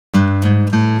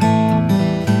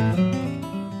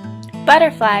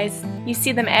butterflies. You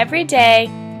see them every day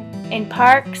in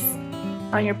parks,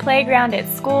 on your playground at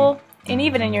school, and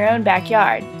even in your own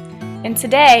backyard. And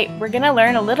today, we're going to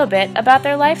learn a little bit about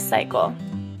their life cycle.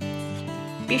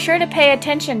 Be sure to pay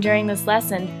attention during this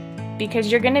lesson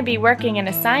because you're going to be working in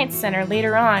a science center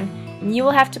later on, and you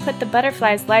will have to put the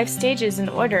butterfly's life stages in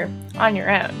order on your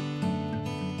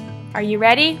own. Are you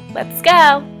ready? Let's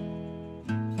go!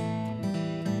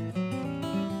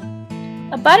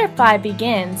 A butterfly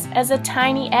begins as a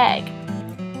tiny egg.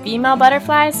 Female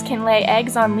butterflies can lay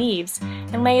eggs on leaves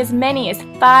and lay as many as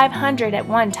 500 at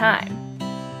one time.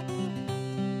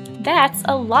 That's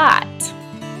a lot.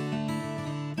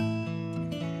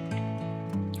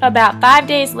 About 5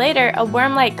 days later, a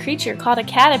worm-like creature called a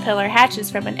caterpillar hatches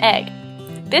from an egg.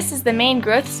 This is the main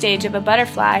growth stage of a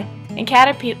butterfly, and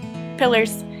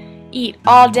caterpillars eat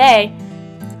all day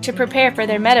to prepare for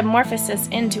their metamorphosis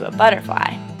into a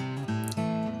butterfly.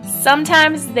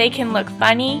 Sometimes they can look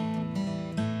funny,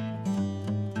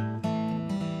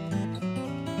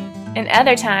 and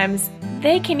other times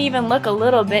they can even look a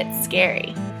little bit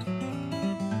scary.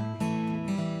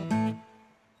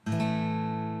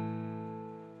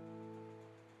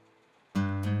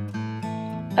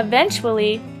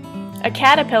 Eventually, a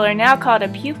caterpillar, now called a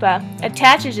pupa,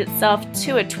 attaches itself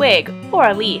to a twig or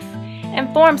a leaf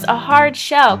and forms a hard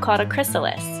shell called a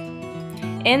chrysalis.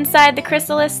 Inside the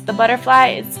chrysalis, the butterfly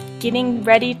is getting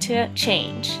ready to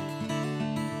change.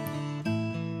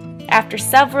 After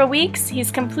several weeks,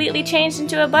 he's completely changed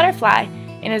into a butterfly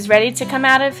and is ready to come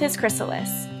out of his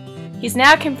chrysalis. He's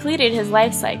now completed his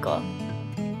life cycle.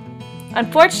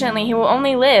 Unfortunately, he will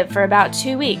only live for about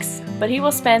 2 weeks, but he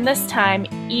will spend this time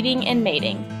eating and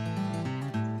mating.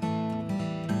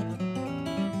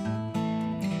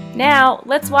 Now,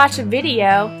 let's watch a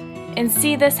video and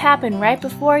see this happen right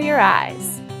before your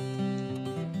eyes.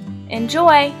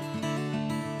 Enjoy!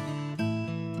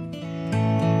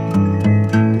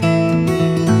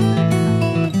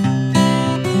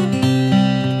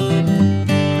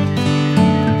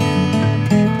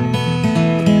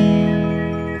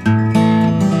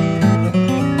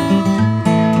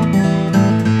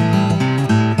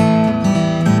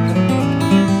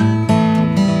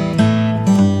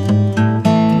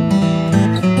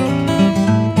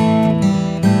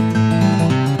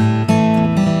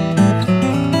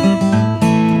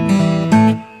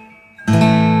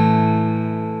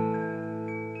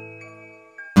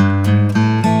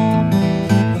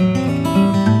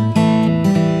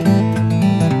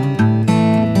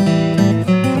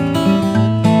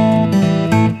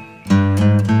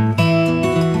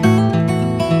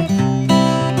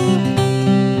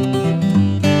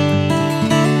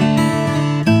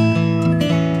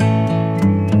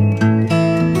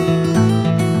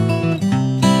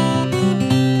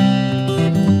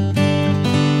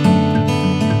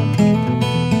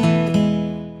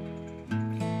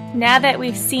 Now that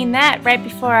we've seen that right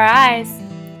before our eyes,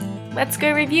 let's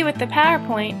go review with the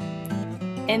PowerPoint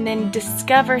and then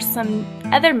discover some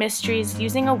other mysteries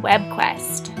using a web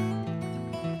quest.